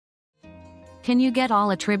Can you get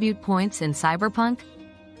all attribute points in Cyberpunk?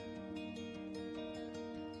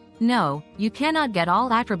 No, you cannot get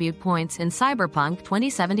all attribute points in Cyberpunk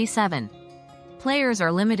 2077. Players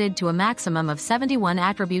are limited to a maximum of 71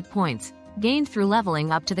 attribute points, gained through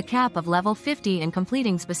leveling up to the cap of level 50 and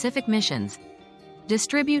completing specific missions.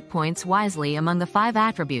 Distribute points wisely among the 5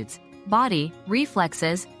 attributes: body,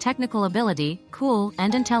 reflexes, technical ability, cool,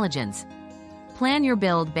 and intelligence. Plan your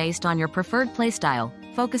build based on your preferred playstyle,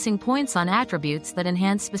 focusing points on attributes that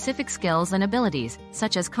enhance specific skills and abilities,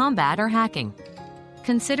 such as combat or hacking.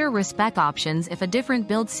 Consider respec options if a different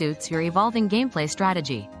build suits your evolving gameplay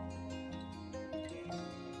strategy.